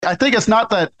I think it's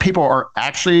not that people are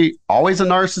actually always a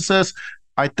narcissist.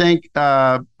 I think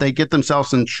they get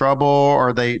themselves in trouble,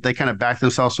 or they kind of back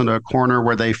themselves into a corner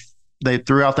where they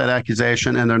threw out that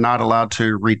accusation and they're not allowed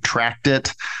to retract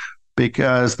it,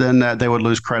 because then they would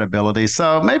lose credibility.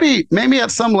 So maybe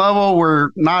at some level we're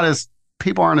not as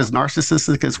people aren't as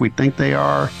narcissistic as we think they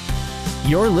are.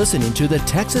 You're listening to the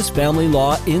Texas Family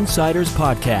Law Insiders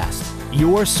Podcast,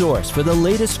 your source for the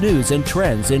latest news and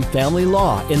trends in family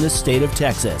law in the state of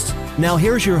Texas. Now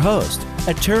here's your host,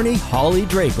 Attorney Holly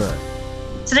Draper.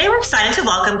 Today we're excited to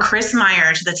welcome Chris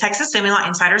Meyer to the Texas Family Law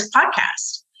Insiders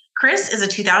Podcast. Chris is a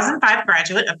 2005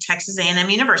 graduate of Texas A&M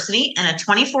University and a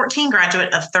 2014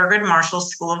 graduate of Thurgood Marshall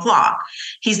School of Law.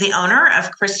 He's the owner of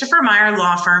Christopher Meyer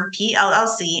Law Firm,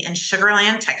 PLLC in Sugar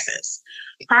Land, Texas.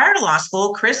 Prior to law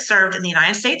school, Chris served in the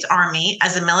United States Army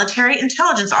as a military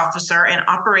intelligence officer in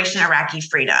Operation Iraqi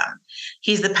Freedom.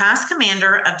 He's the past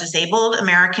commander of Disabled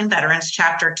American Veterans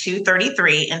Chapter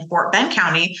 233 in Fort Bend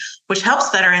County, which helps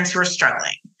veterans who are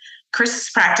struggling. Chris's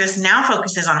practice now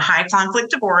focuses on high conflict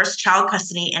divorce, child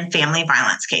custody, and family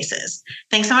violence cases.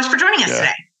 Thanks so much for joining us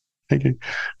today.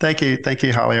 Thank you. Thank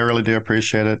you, Holly. I really do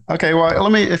appreciate it. Okay, well,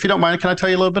 let me, if you don't mind, can I tell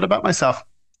you a little bit about myself?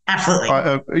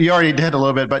 Absolutely. You already did a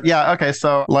little bit, but yeah. Okay.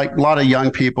 So like a lot of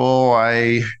young people,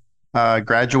 I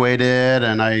graduated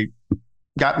and I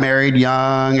got married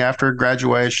young after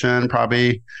graduation.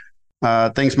 Probably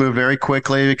things moved very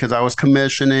quickly because I was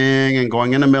commissioning and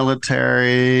going in the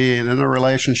military and in a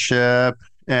relationship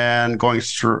and going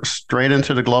straight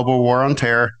into the global war on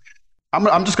terror.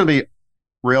 I'm just going to be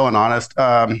real and honest.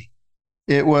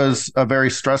 It was a very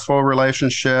stressful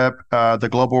relationship. The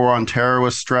global war on terror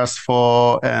was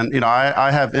stressful. And,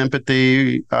 I have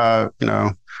empathy, for,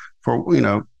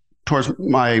 towards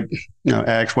my,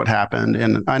 ex, what happened.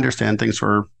 And I understand things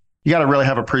were, you got to really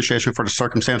have appreciation for the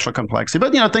circumstantial complexity,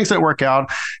 but, things didn't work out.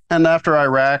 And after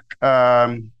Iraq,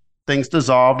 things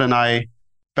dissolved and I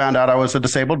found out I was a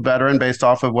disabled veteran based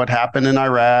off of what happened in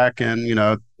Iraq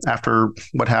and, after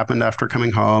what happened after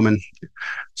coming home. And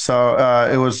so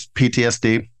it was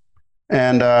PTSD.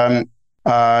 And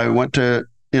I went to,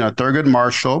 Thurgood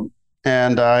Marshall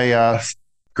and I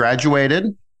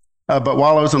graduated. But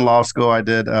while I was in law school, I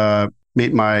did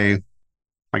meet my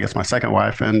second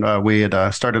wife, and we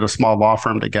had started a small law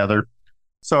firm together.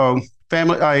 So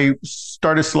I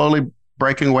started slowly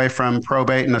breaking away from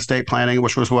probate and estate planning,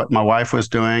 which was what my wife was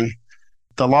doing.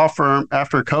 The law firm,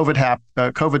 after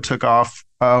COVID took off,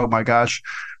 oh my gosh,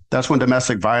 that's when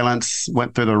domestic violence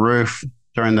went through the roof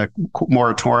during the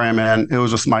moratorium, and it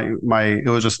was just it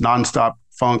was just nonstop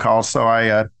phone calls. So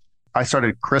I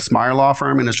started Chris Meyer Law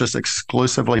Firm, and it's just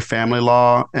exclusively family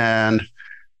law, and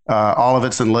all of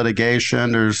it's in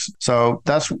litigation. So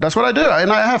that's what I do,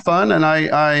 and I have fun, and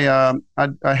I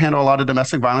handle a lot of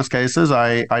domestic violence cases.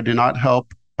 I do not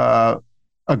help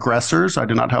aggressors. I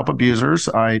do not help abusers.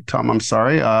 I tell them I'm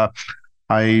sorry.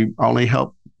 I only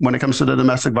help when it comes to the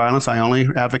domestic violence. I only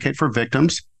advocate for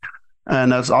victims,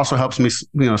 and that also helps me,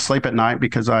 sleep at night,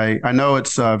 because I know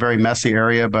it's a very messy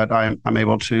area, but I'm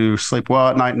able to sleep well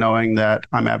at night knowing that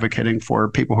I'm advocating for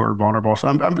people who are vulnerable. So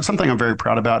I'm something I'm very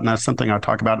proud about, and that's something I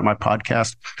talk about in my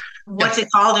podcast. What's it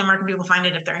called, and where can people find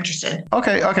it if they're interested?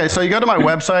 Okay. So you go to my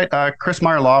website, Chris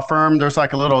Meyer Law Firm. There's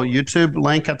like a little YouTube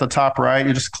link at the top right.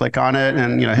 You just click on it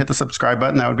and hit the subscribe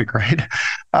button. That would be great.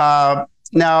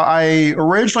 Now, I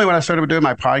originally, when I started doing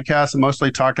my podcast, I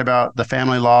mostly talked about the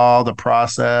family law, the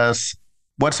process,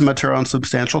 what's the material and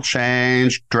substantial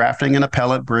change, drafting an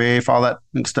appellate brief, all that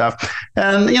stuff.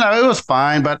 And, it was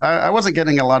fine, but I wasn't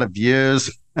getting a lot of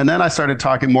views. And then I started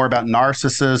talking more about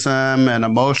narcissism and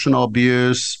emotional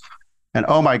abuse. And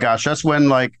oh my gosh, that's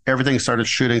when everything started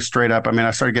shooting straight up. I mean,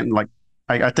 I started getting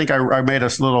I think I made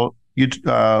a little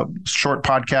short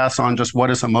podcast on just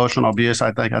what is emotional abuse.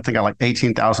 I think I got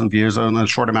 18,000 views in a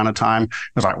short amount of time. It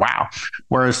was like, wow.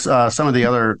 Whereas some of the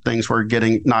other things were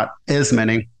getting not as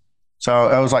many. So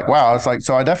I was like, wow. It's like,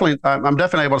 so I'm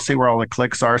definitely able to see where all the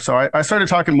clicks are. So I started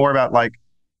talking more about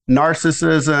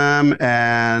narcissism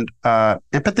and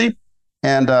empathy.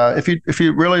 And if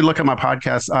you really look at my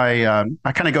podcast,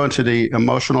 I kind of go into the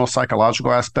emotional,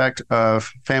 psychological aspect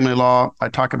of family law. I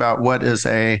talk about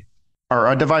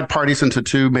I divide parties into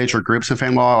two major groups in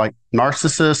family law, like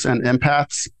narcissists and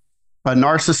empaths. A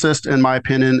narcissist, in my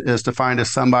opinion, is defined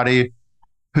as somebody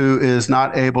who is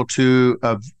not able to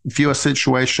view a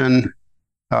situation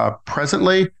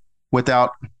presently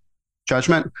without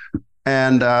judgment.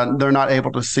 And they're not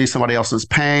able to see somebody else's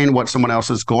pain, what someone else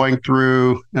is going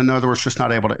through. In other words, just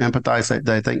not able to empathize.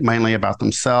 They think mainly about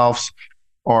themselves,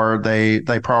 or they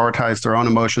prioritize their own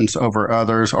emotions over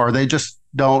others, or they're just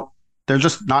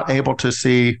not able to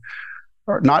see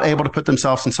are not able to put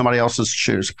themselves in somebody else's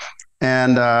shoes.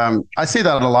 And I see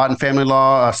that a lot in family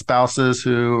law, spouses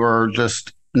who are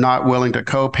just not willing to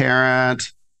co-parent,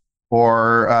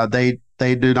 or they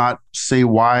do not see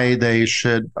why they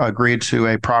should agree to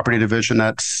a property division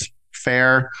that's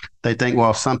fair. They think,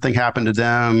 well, if something happened to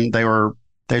them,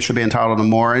 they should be entitled to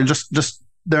more. And just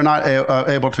they're not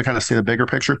able to kind of see the bigger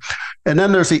picture. And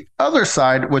then there's the other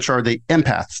side, which are the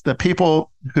empaths, the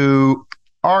people who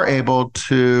are able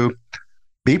to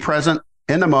be present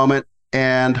in the moment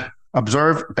and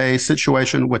observe a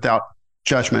situation without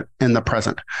judgment in the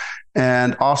present.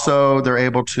 And also they're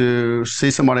able to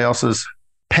see somebody else's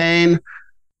pain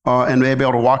and maybe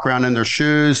able to walk around in their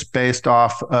shoes based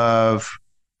off of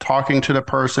talking to the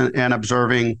person and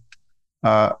observing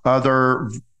other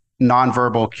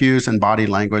nonverbal cues and body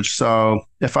language. So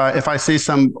if I see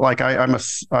I'm a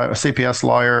CPS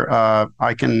lawyer,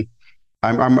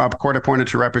 I'm a court appointed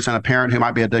to represent a parent who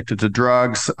might be addicted to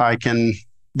drugs.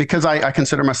 Because I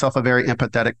consider myself a very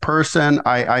empathetic person,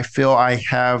 I feel I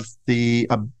have the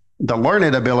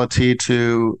learned ability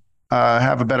to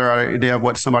have a better idea of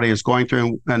what somebody is going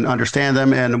through and understand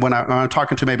them. And when I'm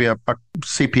talking to maybe a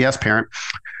CPS parent,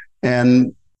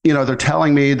 and they're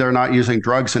telling me they're not using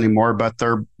drugs anymore, but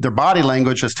their body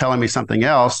language is telling me something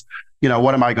else,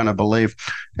 what am I going to believe?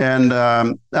 And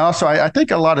also, I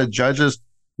think a lot of judges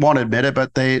won't admit it,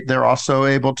 but they're also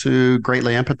able to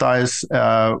greatly empathize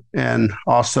and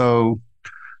also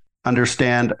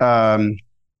understand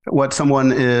what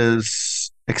someone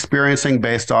is experiencing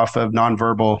based off of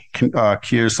nonverbal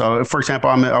cues. So, for example,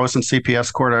 I was in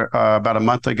CPS court about a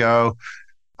month ago.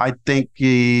 I think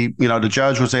the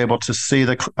judge was able to see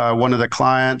one of the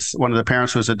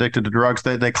parents who was addicted to drugs.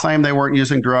 They claim they weren't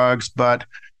using drugs, but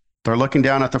they're looking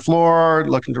down at the floor,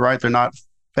 looking to right. They're not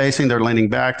facing, they're leaning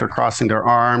back, they're crossing their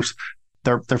arms,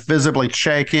 they're visibly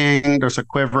shaking, there's a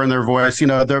quiver in their voice.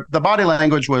 The body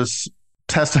language was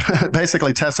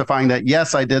basically testifying that,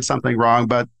 yes, I did something wrong,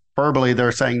 but verbally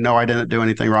they're saying, no, I didn't do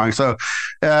anything wrong. So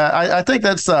I think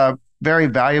that's a very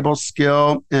valuable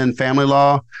skill in family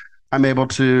law. I'm able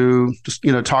to just,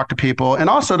 talk to people. And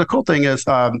also the cool thing is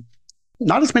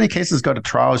not as many cases go to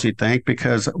trial as you think,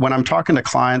 because when I'm talking to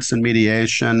clients in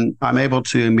mediation, I'm able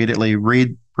to immediately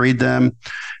read them,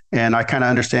 and I kind of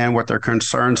understand what their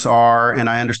concerns are, and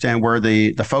I understand where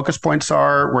the focus points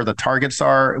are, where the targets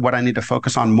are, what I need to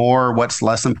focus on more, what's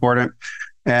less important,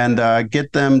 and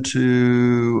get them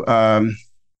to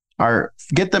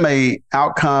get them a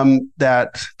outcome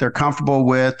that they're comfortable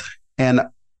with, and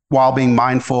while being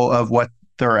mindful of what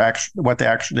they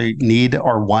actually need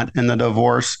or want in the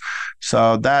divorce.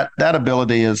 So that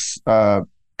ability is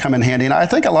come in handy. And I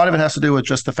think a lot of it has to do with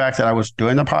just the fact that I was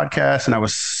doing the podcast and I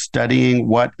was studying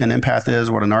what an empath is,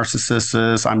 what a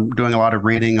narcissist is. I'm doing a lot of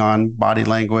reading on body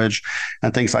language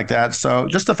and things like that. So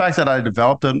just the fact that I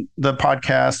developed the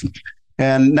podcast,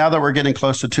 and now that we're getting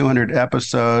close to 200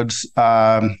 episodes,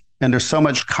 and there's so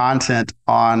much content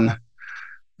on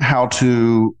how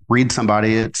to read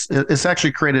somebody, it's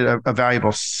actually created a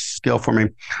valuable skill for me.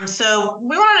 So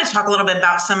we wanted to talk a little bit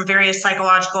about some various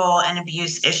psychological and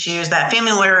abuse issues that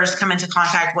family lawyers come into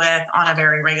contact with on a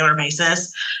very regular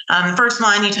basis. The first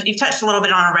one you've touched a little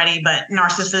bit on already, but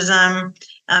narcissism.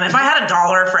 If I had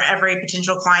 $1 for every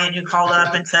potential client who called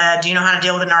up and said, "Do you know how to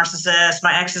deal with a narcissist?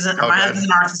 My husband's a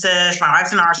narcissist. My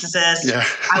wife's a narcissist," yeah.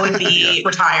 I would be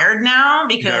retired now,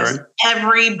 because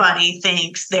everybody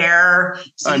thinks their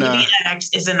soon-to-be ex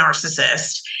is a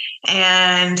narcissist,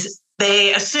 and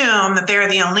they assume that they're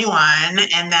the only one,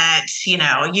 and that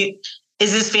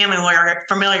is this family lawyer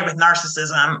familiar with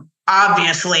narcissism?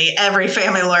 Obviously, every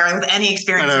family lawyer with any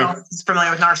experience is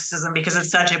familiar with narcissism, because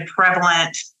it's such a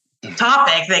prevalent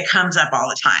topic that comes up all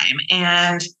the time.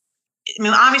 And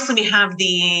obviously we have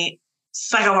the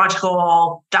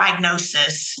psychological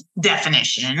diagnosis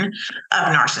definition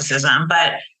of narcissism,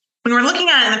 but when we're looking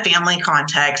at it in the family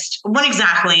context, what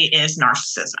exactly is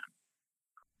narcissism?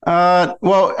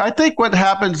 Well, I think what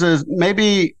happens is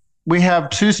maybe we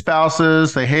have two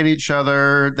spouses, they hate each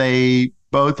other, they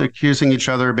both accusing each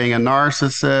other of being a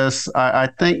narcissist. I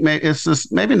think it's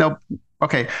just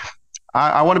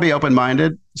I want to be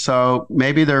open-minded. So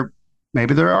maybe there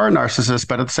are narcissists,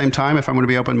 but at the same time, if I'm going to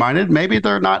be open-minded, maybe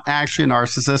they're not actually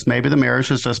narcissists. Maybe the marriage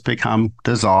has just become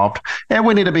dissolved, and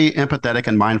we need to be empathetic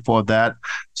and mindful of that.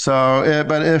 So,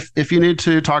 but if you need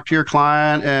to talk to your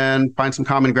client and find some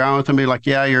common ground with them, be like,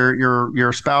 yeah,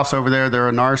 your spouse over there, they're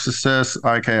a narcissist.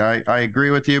 Okay, I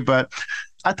agree with you. But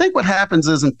I think what happens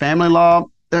is in family law,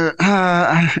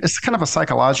 it's kind of a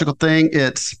psychological thing.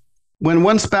 It's when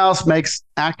one spouse makes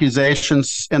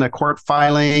accusations in a court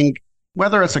filing,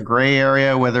 whether it's a gray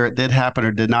area, whether it did happen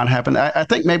or did not happen, I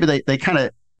think maybe they kind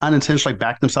of unintentionally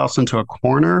backed themselves into a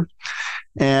corner,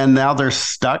 and now they're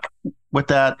stuck with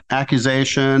that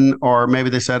accusation. Or maybe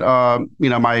they said,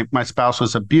 my spouse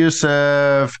was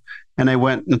abusive, and they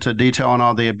went into detail on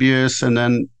all the abuse. And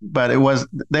then, but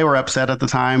they were upset at the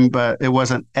time, but it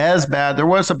wasn't as bad. There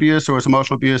was abuse, there was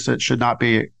emotional abuse that should not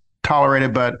be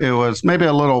tolerated, but it was maybe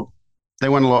they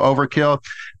went a little overkill.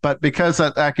 But because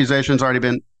that accusation's already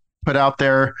been put out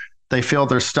there, they feel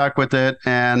they're stuck with it,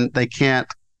 and they can't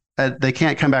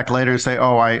come back later and say,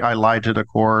 oh, I lied to the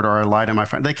court, or I lied to my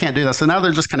friend. They can't do that. So now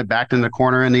they're just kind of backed in the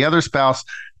corner. And the other spouse,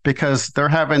 because they're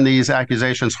having these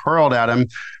accusations hurled at them,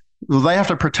 they have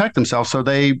to protect themselves. So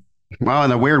in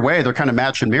a weird way, they're kind of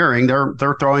match and mirroring.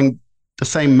 They're throwing the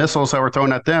same missiles that were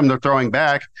thrown at them, they're throwing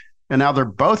back. And now they're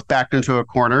both backed into a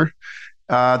corner.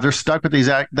 They're stuck with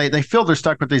they feel they're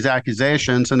stuck with these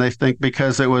accusations, and they think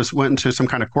because it went into some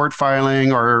kind of court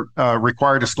filing or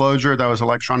required disclosure that was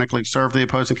electronically served to the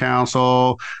opposing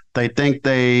counsel, they think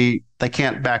they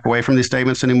can't back away from these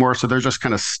statements anymore. So they're just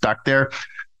kind of stuck there.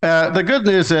 The good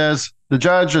news is the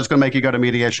judge is going to make you go to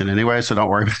mediation anyway, so don't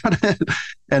worry about it.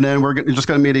 And then we're just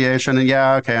going to mediation. And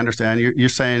yeah, okay, I understand. You're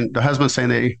saying the husband's saying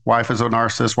the wife is a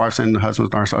narcissist, wife's saying the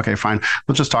husband's a narcissist. Okay, fine.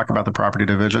 Let's just talk about the property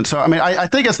division. So, I mean, I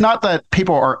think it's not that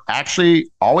people are actually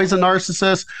always a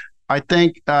narcissist. I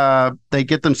think they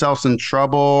get themselves in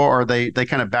trouble, or they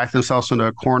kind of back themselves into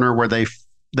a corner where they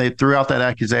threw out that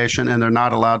accusation and they're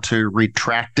not allowed to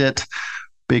retract it,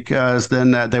 because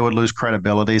then they would lose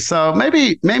credibility. So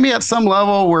maybe at some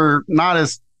level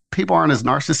people aren't as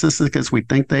narcissistic as we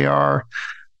think they are.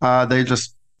 They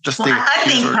just I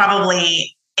think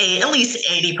probably at least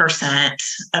 80%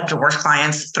 of divorce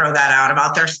clients throw that out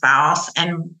about their spouse,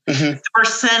 and the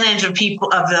percentage of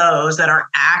those that are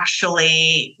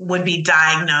actually would be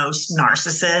diagnosed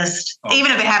narcissist,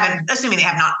 even if they haven't, assuming they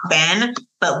have not been,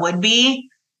 but would be,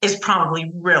 is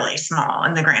probably really small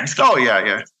in the grand scheme. Oh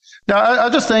yeah. Now, I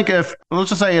just think let's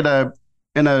just say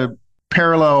in a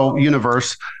parallel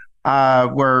universe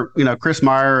where Chris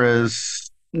Meyer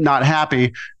is not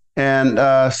happy and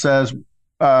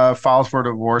files for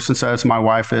divorce and says my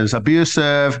wife is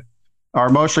abusive or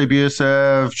emotionally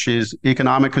abusive, she's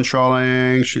economic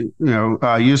controlling, she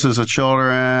uses the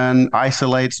children,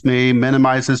 isolates me,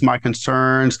 minimizes my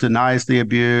concerns, denies the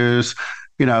abuse,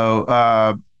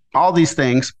 all these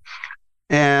things,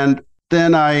 and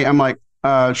then I'm like.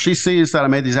 She sees that I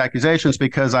made these accusations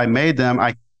because I made them.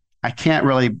 I can't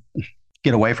really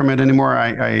get away from it anymore.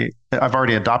 I've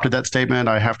already adopted that statement.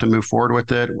 I have to move forward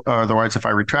with it. Otherwise, if I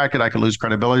retract it, I could lose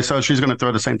credibility. So she's going to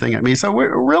throw the same thing at me. So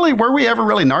were we ever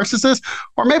really narcissists?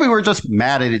 Or maybe we're just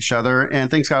mad at each other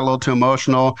and things got a little too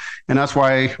emotional. And that's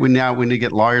why we need to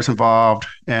get lawyers involved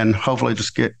and hopefully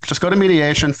just go to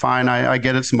mediation. Fine. I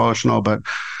get it's emotional, but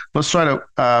let's try to,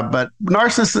 but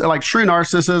true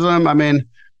narcissism, I mean,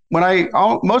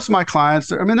 most of my clients,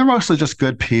 they're mostly just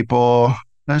good people.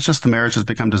 It's just the marriage has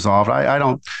become dissolved.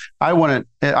 I'm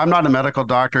not a medical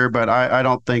doctor, but I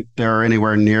don't think they're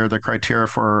anywhere near the criteria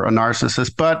for a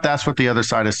narcissist, but that's what the other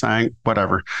side is saying,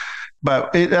 whatever.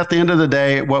 But at the end of the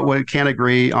day, what we can't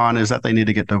agree on is that they need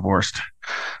to get divorced.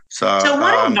 So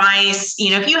what advice,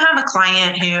 if you have a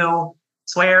client who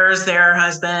swears their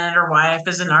husband or wife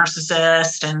is a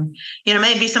narcissist, and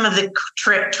maybe some of the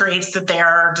traits that they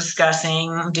are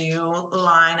discussing do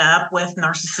line up with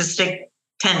narcissistic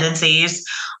tendencies,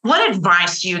 what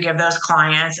advice do you give those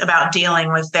clients about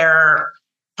dealing with their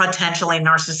potentially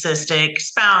narcissistic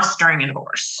spouse during a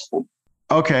divorce?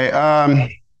 Okay,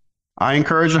 I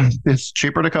encourage them. It's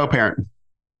cheaper to co-parent.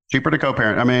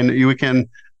 I mean,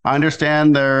 I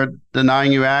understand they're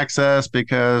denying you access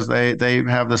because they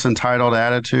have this entitled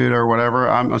attitude or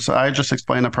whatever. So I just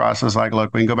explain the process like,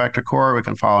 look, we can go back to court. We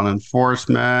can file an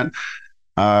enforcement,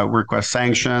 request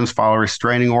sanctions, file a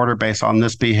restraining order based on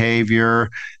this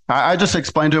behavior. I just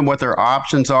explain to them what their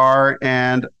options are.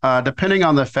 And depending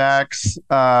on the facts,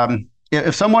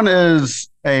 if someone is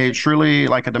a truly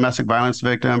like a domestic violence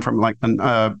victim from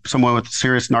someone with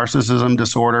serious narcissism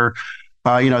disorder,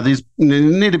 these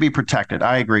need to be protected.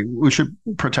 I agree. We should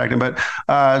protect them.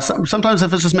 But sometimes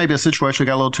if it's just maybe a situation that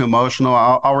got a little too emotional,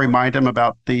 I'll remind them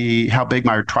about how big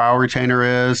my trial retainer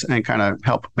is and kind of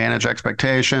help manage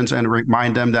expectations and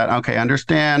remind them that, okay,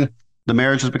 understand the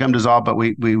marriage has become dissolved, but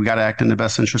we got to act in the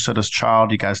best interest of this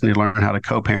child. You guys need to learn how to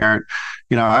co-parent.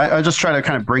 I just try to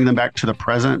kind of bring them back to the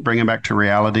present, bring them back to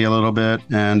reality a little bit.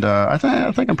 And I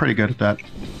think I'm pretty good at that.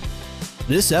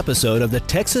 This episode of the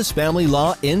Texas Family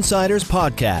Law Insiders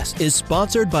Podcast is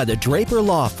sponsored by the Draper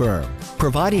Law Firm,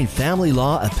 providing family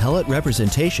law appellate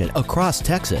representation across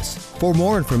Texas. For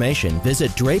more information,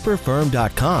 visit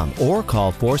draperfirm.com or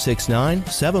call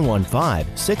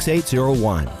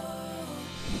 469-715-6801.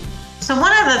 So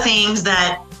one of the things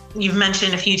that you've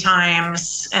mentioned a few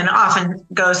times and often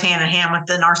goes hand in hand with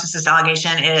the narcissist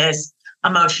allegation is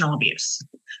emotional abuse.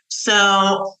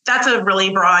 So that's a really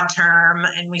broad term,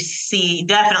 and we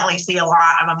definitely see a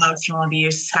lot of emotional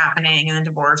abuse happening in the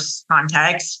divorce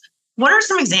context. What are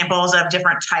some examples of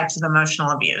different types of emotional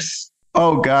abuse?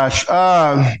 Oh, gosh.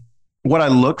 What I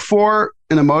look for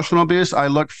in emotional abuse,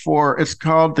 it's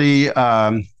called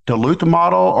the Duluth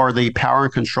model or the power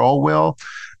and control wheel.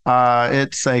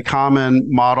 It's a common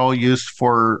model used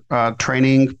for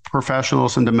training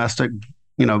professionals in domestic,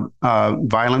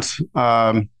 violence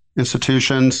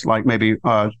institutions, like maybe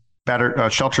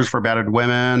shelters for battered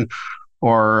women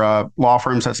or law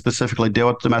firms that specifically deal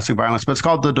with domestic violence. But it's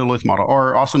called the Duluth model,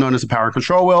 or also known as the power and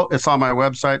control wheel. It's on my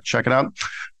website. Check it out.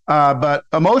 But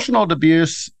emotional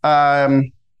abuse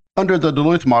under the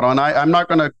Duluth model, and I'm not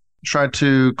going to try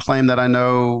to claim that I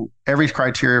know every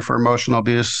criteria for emotional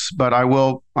abuse, but I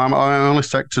only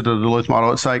stick to the Duluth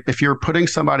model. It's like if you're putting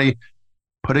somebody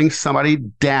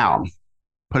down,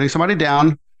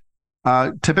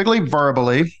 typically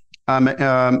verbally,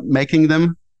 making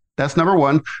them, that's number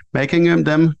one, making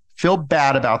them feel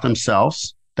bad about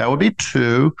themselves. That would be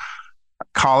two.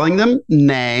 Calling them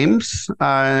names,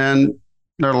 and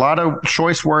there are a lot of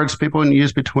choice words people can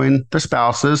use between their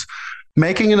spouses,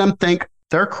 making them think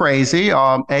they're crazy,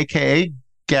 aka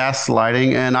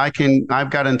gaslighting, and I've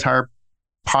got an entire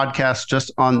podcast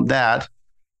just on that.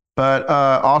 But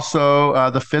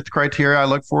also the fifth criteria I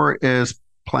look for is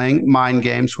playing mind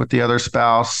games with the other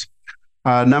spouse.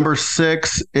 Number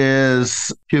 6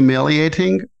 is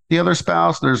humiliating the other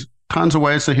spouse. There's tons of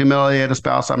ways to humiliate a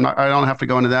spouse. I don't have to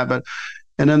go into that,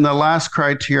 and then the last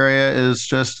criteria is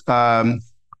just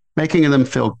making them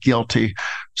feel guilty.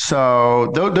 So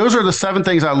those are the 7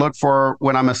 things I look for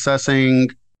when I'm assessing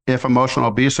if emotional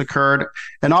abuse occurred.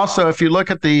 And also, if you look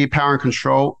at the power and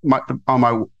control on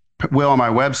my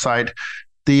website,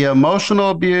 the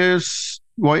emotional abuse,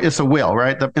 well, it's a wheel,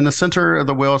 right? In the center of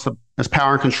the wheel is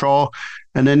power and control.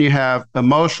 And then you have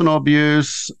emotional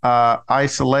abuse,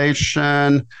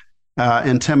 isolation,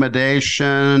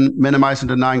 intimidation, minimizing,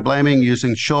 denying, blaming,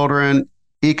 using children,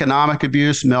 economic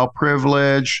abuse, male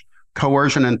privilege,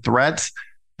 coercion, and threats.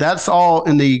 That's all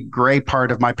in the gray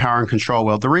part of my power and control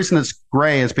wheel. The reason it's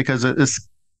gray is because it's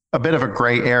a bit of a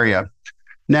gray area.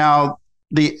 Now,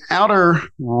 the outer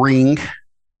ring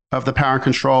of the power and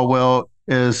control wheel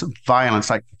is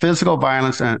violence, like physical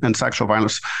violence and sexual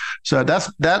violence. So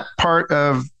that part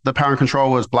of the power and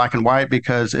control was black and white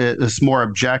because it is more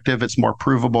objective, it's more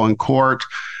provable in court.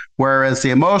 Whereas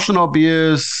the emotional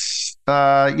abuse,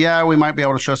 we might be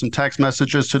able to show some text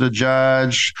messages to the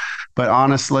judge, but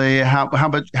honestly, how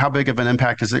big of an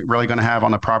impact is it really going to have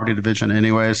on the property division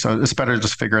anyway? So it's better to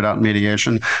just figure it out in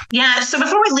mediation. Yeah. So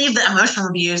before we leave the emotional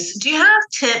abuse, do you have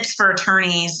tips for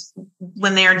attorneys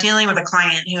when they are dealing with a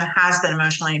client who has been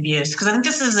emotionally abused? Because I think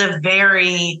this is a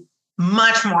very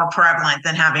much more prevalent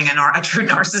than having a true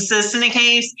narcissist in a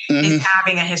case, is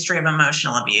having a history of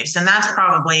emotional abuse. And that's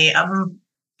probably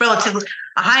relatively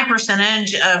a high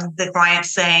percentage of the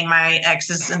clients saying my ex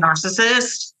is a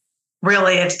narcissist.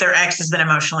 Really, it's their ex has been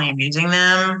emotionally abusing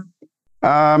them.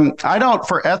 I don't,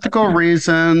 for ethical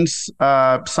reasons.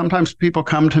 Sometimes people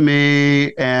come to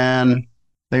me and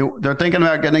they're thinking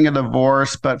about getting a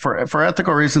divorce, but for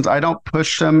ethical reasons, I don't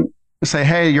push them to say,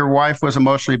 "Hey, your wife was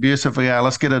emotionally abusive. Yeah,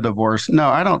 let's get a divorce." No,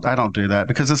 I don't do that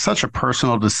because it's such a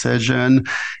personal decision,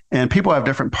 and people have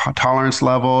different tolerance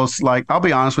levels. Like, I'll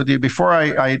be honest with you, before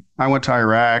I went to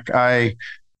Iraq, I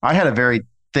had a very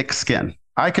thick skin.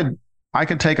 I could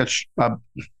take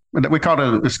we called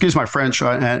it, excuse my French,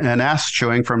 an ass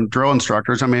chewing from drill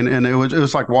instructors. I mean, and it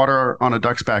was like water on a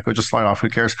duck's back. It would just slide off. Who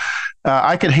cares?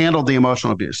 I could handle the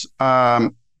emotional abuse.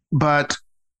 But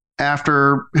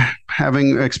after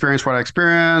having experienced what I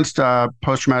experienced,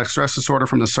 post-traumatic stress disorder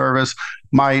from the service,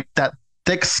 that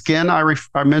thick skin I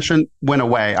mentioned went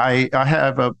away. I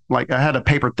had a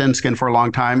paper thin skin for a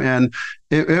long time, and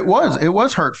it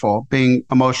was hurtful being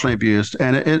emotionally abused,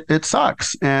 and it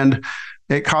sucks, and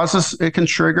it can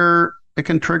trigger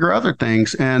other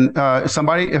things. And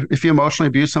if you emotionally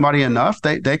abuse somebody enough,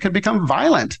 they could become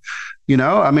violent.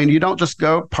 I mean, you don't just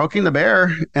go poking the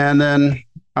bear and then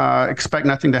expect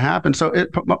nothing to happen. So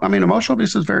emotional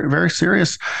abuse is very, very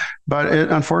serious, but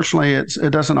unfortunately it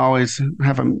doesn't always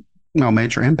have a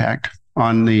major impact.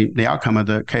 on the outcome of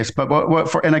the case. But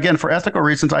and again, for ethical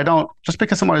reasons, I don't, just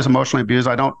because somebody's emotionally abused,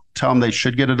 I don't tell them they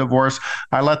should get a divorce.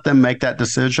 I let them make that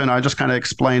decision. I just kind of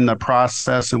explain the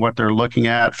process and what they're looking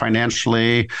at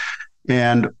financially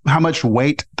and how much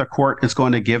weight the court is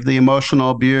going to give the emotional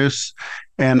abuse.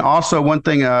 And also one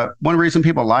reason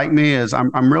people like me is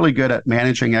I'm really good at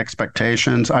managing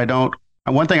expectations.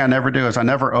 One thing I never do is I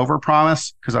never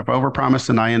overpromise, because if I overpromise,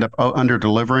 then I end up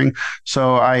under-delivering.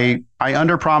 So I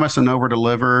underpromise and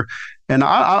overdeliver. And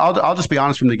I'll just be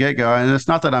honest from the get-go. And it's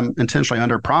not that I'm intentionally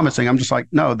under-promising. I'm just like,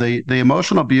 no, the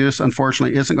emotional abuse,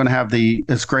 unfortunately, isn't going to have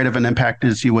as great of an impact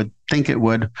as you would think it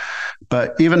would.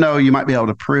 But even though you might be able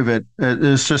to prove it,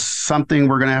 it's just something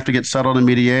we're going to have to get settled in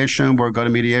mediation. We'll go to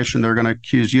mediation. They're going to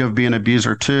accuse you of being an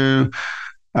abuser too.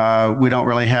 We don't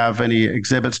really have any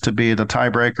exhibits to be the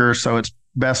tiebreaker, so it's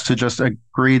best to just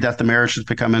agree that the marriage has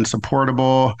become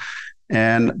insupportable.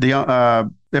 And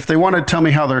if they want to tell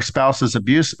me how their spouse is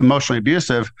emotionally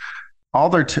abusive, all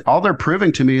they're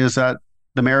proving to me is that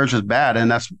the marriage is bad, and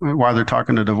that's why they're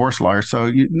talking to divorce lawyers. So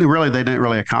they didn't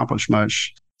really accomplish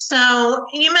much. So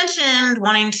you mentioned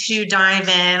wanting to dive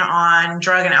in on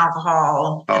drug and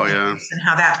alcohol and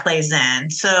how that plays in.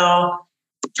 So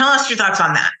tell us your thoughts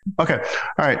on that. Okay.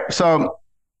 All right. So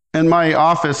in my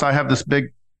office, I have this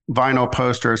big vinyl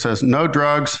poster. It says, no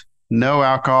drugs, no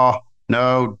alcohol,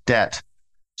 no debt.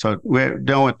 So we're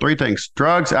dealing with three things: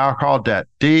 drugs, alcohol, debt,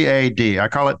 DAD. I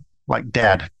call it like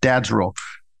dad's rule.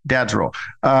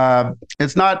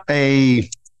 It's not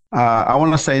I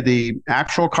want to say the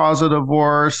actual cause of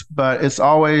divorce, but it's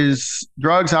always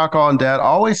drugs, alcohol, and debt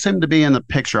always seem to be in the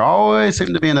picture, always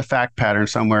seem to be in the fact pattern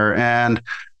somewhere. And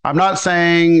I'm not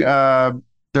saying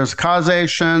there's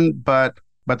causation, but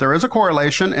there is a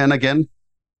correlation. And again,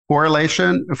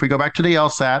 correlation, if we go back to the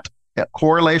LSAT,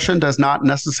 correlation does not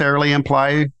necessarily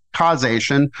imply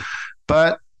causation,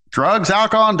 but drugs,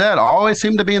 alcohol, and debt always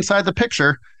seem to be inside the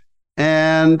picture.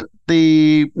 And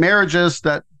the marriages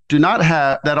that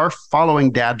are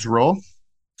following dad's rule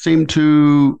seem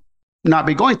to not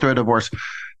be going through a divorce.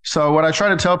 So what I try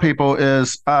to tell people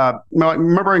is,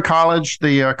 remember in college,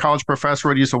 the college professor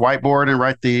would use a whiteboard and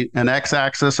write an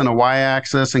x-axis and a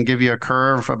y-axis and give you a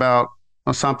curve about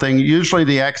something. Usually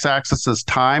the x-axis is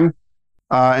time,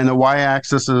 and the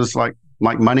y-axis is like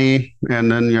money,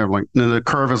 and then the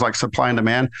curve is like supply and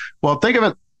demand. Well, think of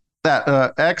it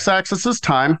that x-axis is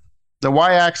time, the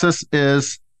y-axis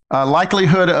is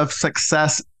likelihood of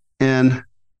success in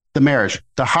the marriage.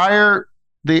 The higher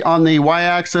on the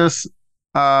y-axis,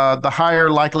 the higher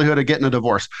likelihood of getting a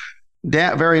divorce.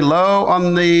 Very low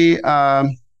on the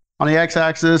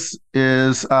x-axis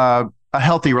is a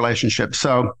healthy relationship.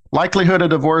 So likelihood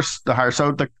of divorce, the higher.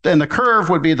 So the curve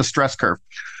would be the stress curve.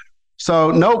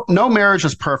 So no marriage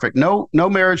is perfect. No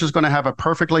marriage is going to have a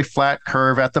perfectly flat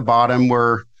curve at the bottom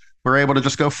where we're able to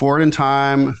just go forward in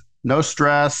time, no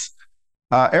stress.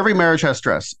 Every marriage has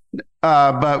stress.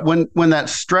 But when that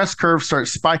stress curve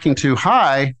starts spiking too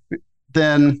high,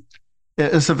 then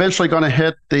it's eventually going to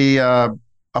hit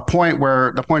a point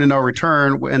of no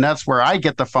return, and that's where I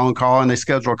get the phone call and they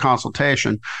schedule a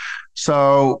consultation.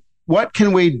 So what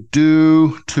can we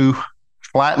do to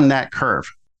flatten that curve?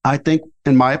 I think,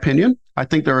 in my opinion,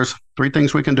 there's three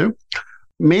things we can do.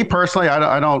 Me personally,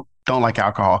 I don't like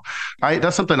alcohol.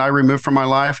 That's something I removed from my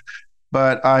life.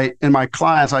 But in my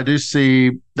clients, I do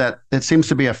see that it seems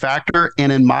to be a factor.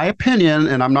 And in my opinion,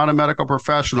 and I'm not a medical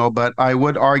professional, but I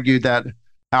would argue that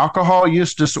alcohol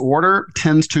use disorder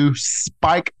tends to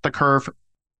spike the curve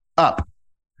up,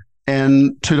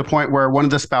 and to the point where one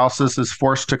of the spouses is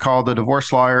forced to call the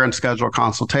divorce lawyer and schedule a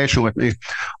consultation with me.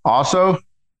 Also,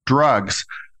 drugs.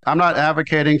 I'm not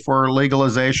advocating for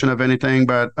legalization of anything,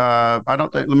 but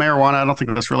marijuana, I don't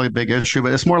think that's really a big issue,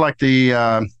 but it's more like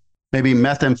the maybe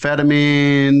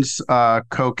methamphetamines,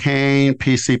 cocaine,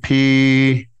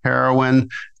 PCP, heroin,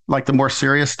 like the more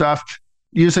serious stuff.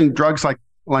 Using drugs like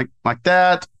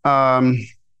that,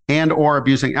 and or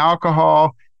abusing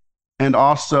alcohol, and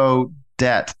also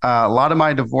debt. A lot of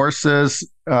my divorces,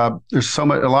 there's so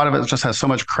much. A lot of it just has so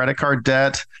much credit card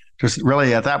debt. There's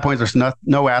really, at that point, there's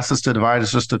no assets to divide.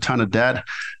 It's just a ton of debt.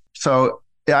 So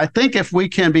I think if we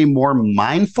can be more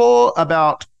mindful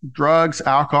about drugs,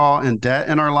 alcohol, and debt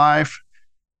in our life,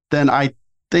 then I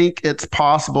think it's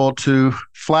possible to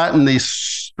flatten the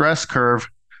stress curve.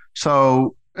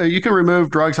 So you can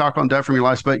remove drugs, alcohol, and debt from your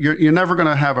life, but you're never going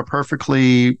to have a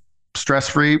perfectly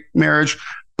stress-free marriage.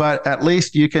 But at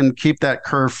least you can keep that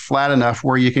curve flat enough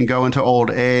where you can go into old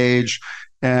age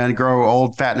and grow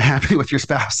old, fat, and happy with your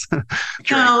spouse.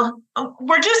 So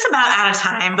we're just about out of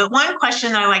time, but one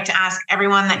question that I like to ask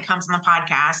everyone that comes on the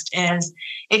podcast is,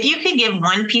 if you could give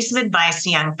one piece of advice to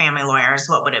young family lawyers,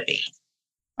 what would it be?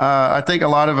 I think a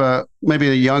lot of maybe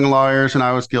the young lawyers, and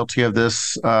I was guilty of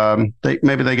this,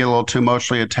 maybe they get a little too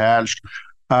emotionally attached.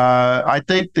 I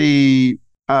think the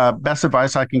best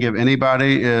advice I can give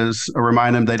anybody is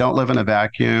remind them they don't live in a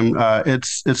vacuum.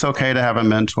 It's okay to have a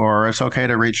mentor. It's okay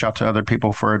to reach out to other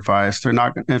people for advice. They're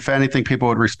not, if anything, people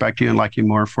would respect you and like you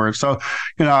more for it. So,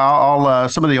 I'll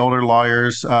some of the older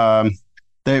lawyers, I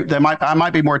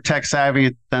might be more tech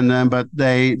savvy than them, but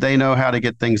they know how to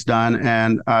get things done.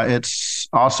 And it's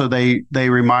also, they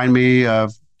remind me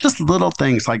of just little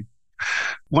things. Like,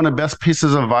 one of the best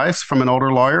pieces of advice from an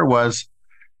older lawyer was,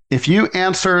 if you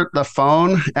answer the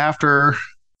phone after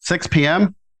 6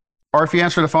 p.m., or if you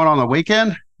answer the phone on the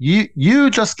weekend, you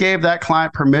just gave that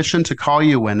client permission to call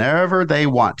you whenever they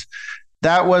want.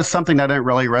 That was something that didn't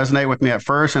really resonate with me at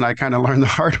first, and I kind of learned the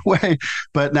hard way.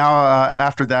 But now,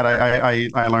 after that,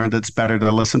 I learned it's better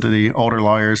to listen to the older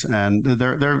lawyers, and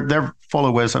they're full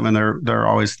of wisdom, and they're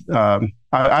always. I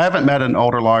haven't met an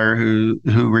older lawyer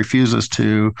who refuses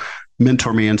to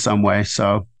mentor me in some way.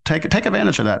 So take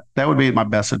advantage of that. That would be my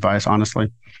best advice, honestly.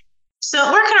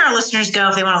 So where can our listeners go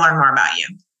if they want to learn more about you?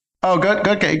 Oh, good.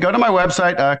 Okay. Go to my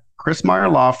website, Chris Meyer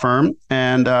Law Firm,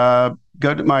 and go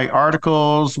to my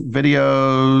articles,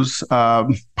 videos,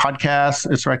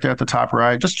 podcasts. It's right there at the top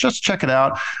right. Just check it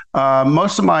out.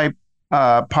 Most of my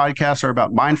podcasts are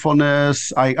about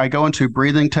mindfulness. I go into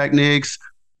breathing techniques,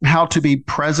 how to be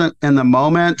present in the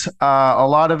moment. A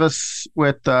lot of us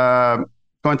with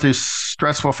going through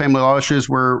stressful family law issues,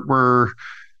 we're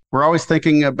always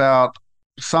thinking about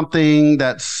something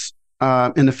that's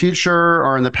in the future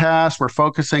or in the past. We're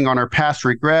focusing on our past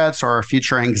regrets or our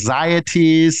future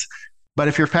anxieties. But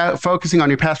if you're focusing on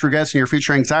your past regrets and your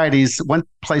future anxieties, one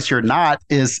place you're not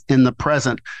is in the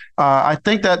present. I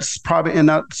think that's probably, and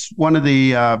that's one of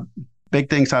the big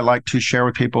things I like to share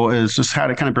with people, is just how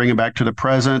to kind of bring it back to the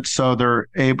present. So they're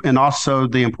able, and also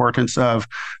the importance of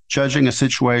judging a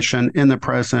situation in the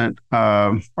present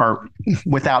or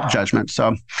without judgment.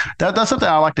 So that's something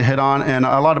I like to hit on, and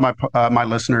a lot of my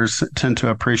listeners tend to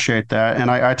appreciate that.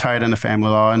 And I tie it into family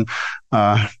law, and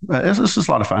it's just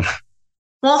a lot of fun.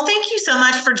 Well, thank you so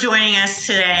much for joining us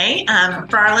today.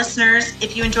 For our listeners,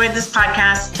 if you enjoyed this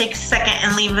podcast, take a second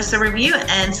and leave us a review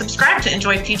and subscribe to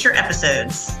enjoy future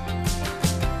episodes.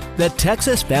 The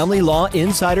Texas Family Law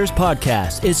Insiders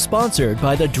podcast is sponsored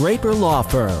by the Draper Law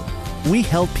Firm. We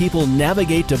help people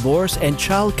navigate divorce and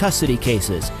child custody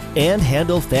cases and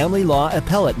handle family law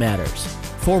appellate matters.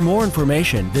 For more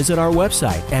information, visit our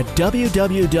website at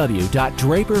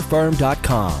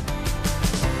www.draperfirm.com.